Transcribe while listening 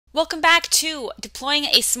Welcome back to deploying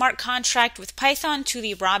a smart contract with Python to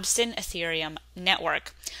the Robson Ethereum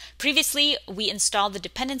network. Previously, we installed the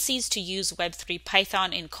dependencies to use Web3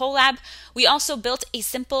 Python in Colab. We also built a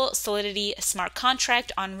simple Solidity smart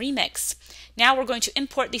contract on Remix. Now we're going to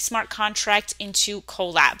import the smart contract into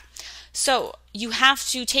Colab. So you have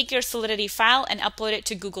to take your Solidity file and upload it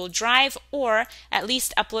to Google Drive, or at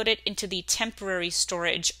least upload it into the temporary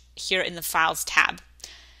storage here in the Files tab.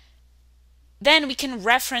 Then we can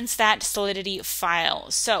reference that Solidity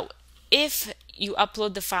file. So if you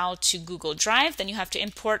upload the file to Google Drive, then you have to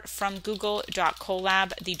import from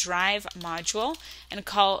google.colab the drive module and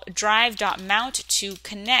call drive.mount to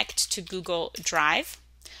connect to Google Drive.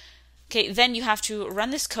 Okay, then you have to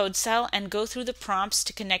run this code cell and go through the prompts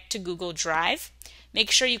to connect to Google Drive.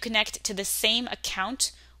 Make sure you connect to the same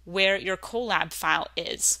account where your Colab file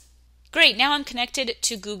is. Great, now I'm connected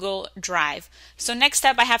to Google Drive. So next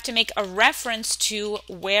up, I have to make a reference to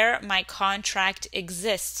where my contract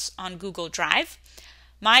exists on Google Drive.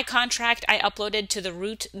 My contract I uploaded to the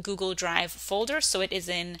root Google Drive folder, so it is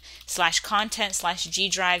in /content/G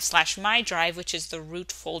drive/my drive, which is the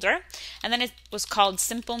root folder. And then it was called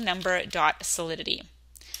simplenumber.solidity.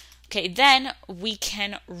 Okay, then we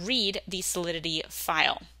can read the Solidity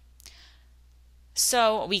file.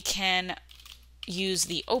 So we can use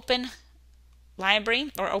the open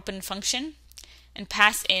library or open function and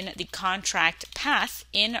pass in the contract path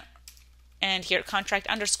in, and here contract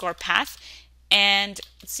underscore path, and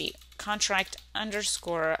let's see, contract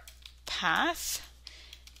underscore path,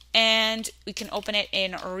 and we can open it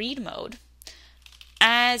in read mode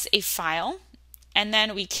as a file, and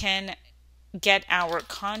then we can get our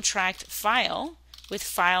contract file with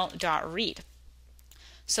file.read.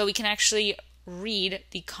 So we can actually read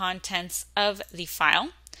the contents of the file.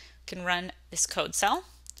 We can run this code cell.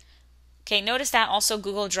 Okay, notice that also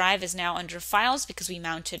Google Drive is now under files because we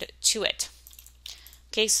mounted to it.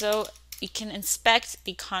 Okay, so we can inspect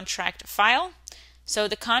the contract file. So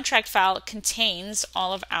the contract file contains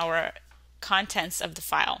all of our contents of the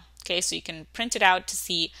file. Okay, so you can print it out to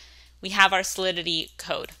see we have our Solidity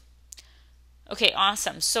code. Okay,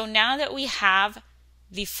 awesome. So now that we have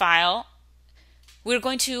the file, we're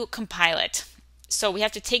going to compile it. So we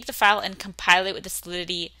have to take the file and compile it with the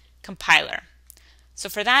Solidity compiler. So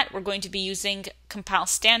for that, we're going to be using compile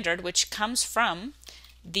standard, which comes from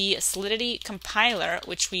the Solidity compiler,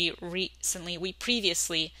 which we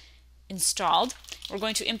previously installed. We're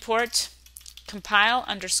going to import compile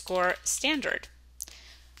underscore standard.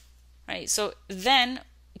 Right, so then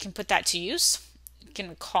we can put that to use. We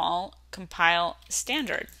can call compile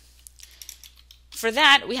standard. For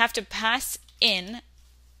that, we have to pass in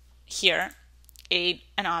here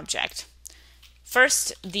an object.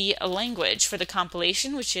 First, the language for the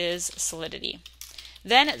compilation, which is Solidity.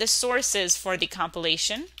 Then the sources for the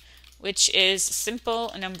compilation, which is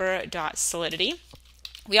simplenumber.solidity.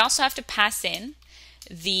 We also have to pass in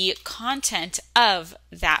the content of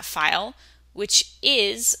that file, which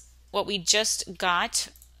is what we just got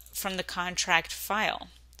from the contract file.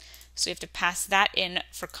 So we have to pass that in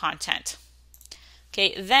for content.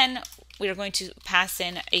 Okay, then we are going to pass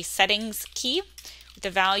in a settings key with the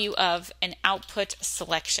value of an output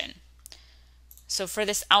selection. So for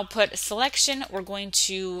this output selection, we're going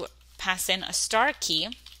to pass in a star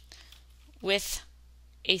key with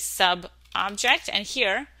a sub object, and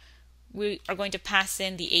here we are going to pass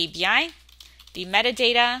in the ABI, the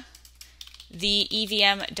metadata, the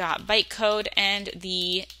evm.bytecode, and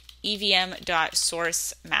the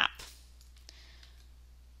evm.source map.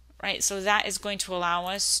 Right, so that is going to allow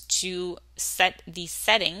us to set the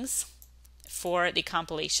settings for the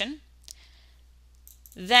compilation.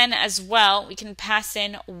 Then as well, we can pass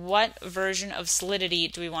in what version of Solidity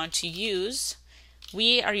do we want to use.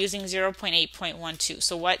 We are using 0.8.12,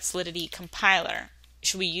 so what Solidity compiler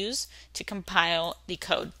should we use to compile the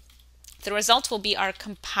code? The result will be our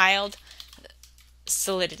compiled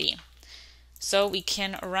Solidity. So we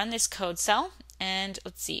can run this code cell, and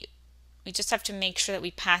let's see, we just have to make sure that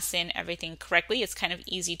we pass in everything correctly. It's kind of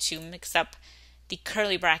easy to mix up the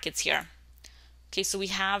curly brackets here. Okay, so we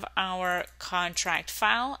have our contract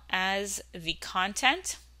file as the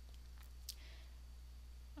content.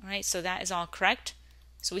 All right, so that is all correct.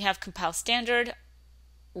 So we have compile standard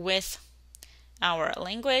with our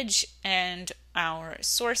language and our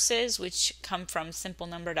sources, which come from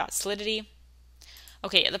simplenumber.solidity.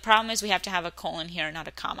 Okay, the problem is we have to have a colon here, not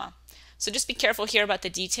a comma. So just be careful here about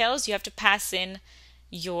the details. You have to pass in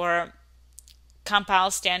your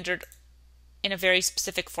compile standard in a very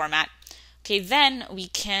specific format. Okay, then we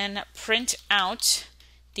can print out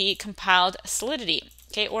the compiled Solidity,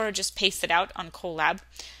 okay, or just paste it out on Colab.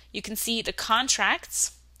 You can see the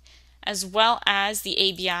contracts as well as the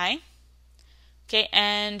ABI. Okay,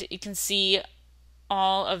 and you can see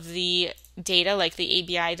all of the data like the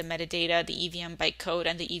ABI, the metadata, the EVM bytecode,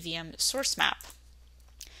 and the EVM source map.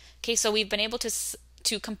 Okay, so we've been able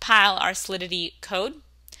to compile our Solidity code.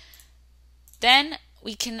 Then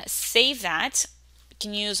we can save that. We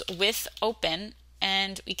can use with open,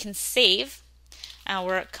 and we can save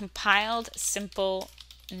our compiled simple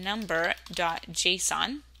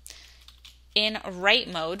number.json in write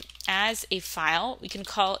mode as a file. We can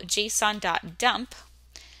call json.dump,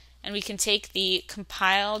 and we can take the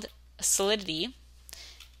compiled Solidity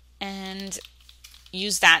and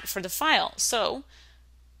use that for the file. So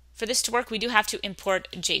for this to work, we do have to import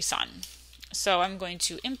JSON. So I'm going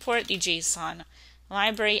to import the JSON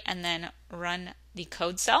library and then run the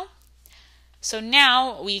code cell. So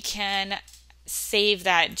now we can save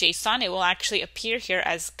that JSON. It will actually appear here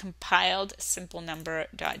as compiled simple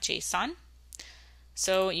number.json.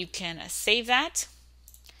 So you can save that.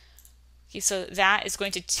 Okay, so that is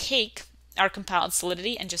going to take our compiled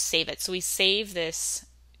Solidity and just save it. So we save this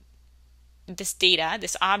data,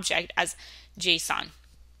 this object, as JSON,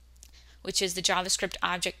 which is the JavaScript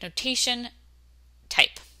object notation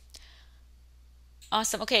type.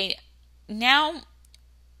 Awesome. Okay, now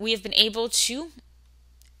we have been able to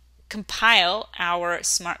compile our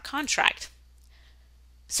smart contract.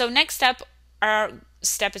 So next up, our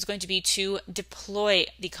step is going to be to deploy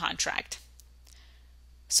the contract.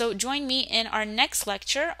 So join me in our next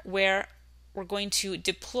lecture where we're going to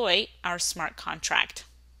deploy our smart contract.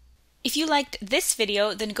 If you liked this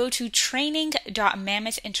video, then go to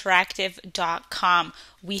training.mammoethinteractive.com.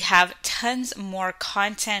 We have tons more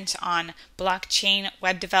content on blockchain,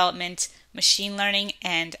 web development, machine learning,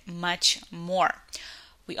 and much more.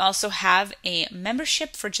 We also have a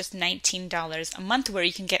membership for just $19 a month where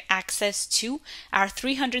you can get access to our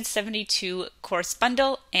 372 course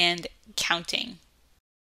bundle and counting.